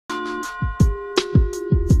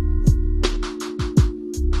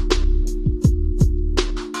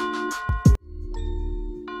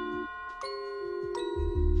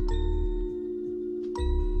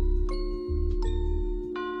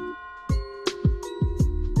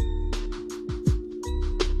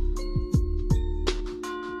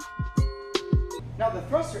the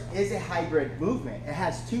thruster is a hybrid movement. It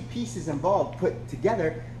has two pieces involved put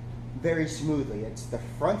together very smoothly. It's the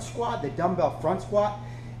front squat, the dumbbell front squat,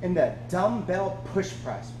 and the dumbbell push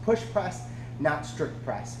press. Push press, not strict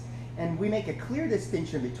press. And we make a clear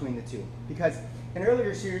distinction between the two, because in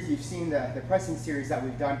earlier series you've seen the pressing series that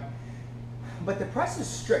we've done, but the press is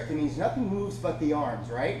strict. It means nothing moves but the arms,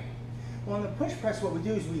 right? Well, in the push press, what we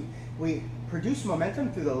do is we produce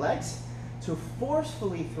momentum through the legs to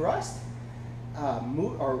forcefully thrust,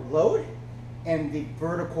 move or load, and the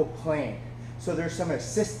vertical plane. So there's some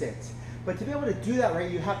assistance. But to be able to do that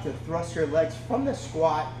right, you have to thrust your legs from the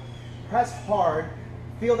squat, press hard,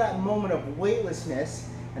 feel that moment of weightlessness,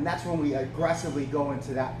 and that's when we aggressively go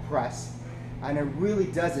into that press. And it really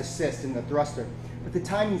does assist in the thruster. But the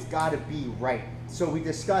timing's gotta be right. So we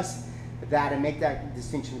discuss that and make that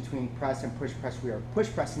distinction between press and push press. We are push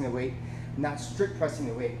pressing the weight, not strict pressing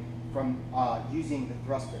the weight from using the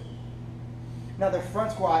thruster. Now the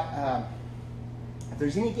front squat, if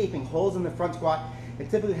there's any gaping holes in the front squat, it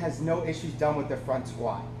typically has no issues done with the front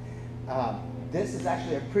squat. This is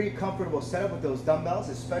actually a pretty comfortable setup with those dumbbells,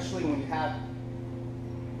 especially when you have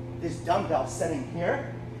this dumbbell setting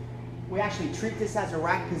here. We actually treat this as a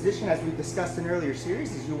rack position, as we discussed in earlier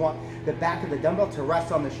series, is you want the back of the dumbbell to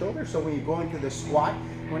rest on the shoulder, so when you go into the squat,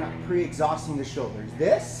 we're not pre-exhausting the shoulders.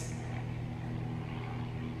 This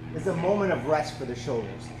is a moment of rest for the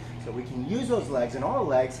shoulders. So we can use those legs and all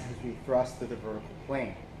legs as we thrust through the vertical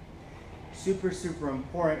plane. Super, super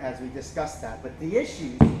important as we discuss that. But the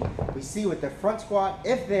issues we see with the front squat,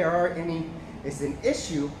 if there are any, is an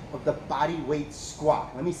issue of the body weight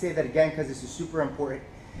squat. Let me say that again because this is super important.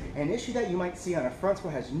 An issue that you might see on a front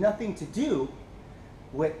squat has nothing to do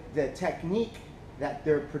with the technique that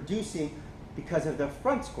they're producing because of the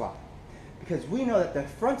front squat. Because we know that the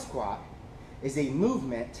front squat is a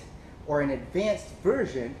movement or an advanced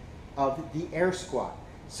version of the air squat.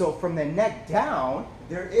 So from the neck down,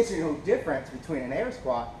 there is no difference between an air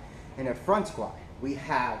squat and a front squat. We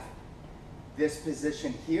have this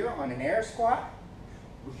position here on an air squat.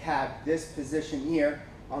 We have this position here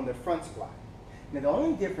on the front squat. Now the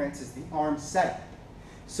only difference is the arm setup.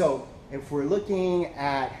 So if we're looking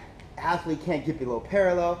at athlete can't get below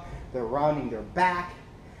parallel, they're rounding their back,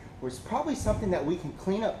 was probably something that we can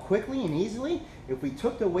clean up quickly and easily if we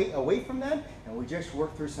took the weight away from them and we just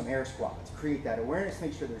work through some air squats. Create that awareness,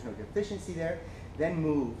 make sure there's no deficiency there, then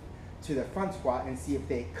move to the front squat and see if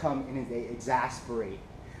they come in and they exasperate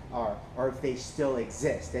or if they still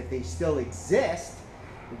exist. If they still exist,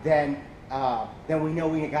 then we know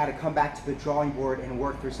we got to come back to the drawing board and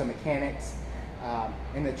work through some mechanics.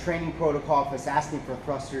 In the training protocol, if it's asking for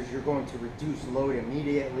thrusters, you're going to reduce load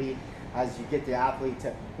immediately as you get the athlete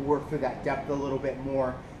to work through that depth a little bit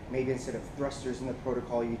more. Maybe instead of thrusters in the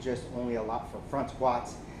protocol, you just only allow for front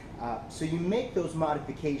squats. So you make those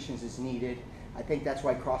modifications as needed. I think that's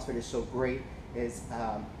why CrossFit is so great, is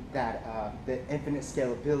the infinite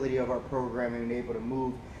scalability of our program and being able to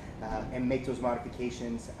move and make those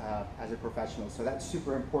modifications as a professional. So that's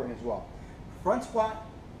super important as well. Front squat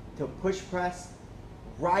to push press,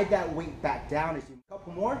 ride that weight back down. As you do a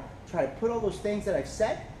couple more, try to put all those things that I've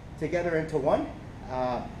said together into one.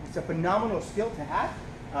 It's a phenomenal skill to have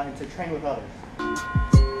and to train with others.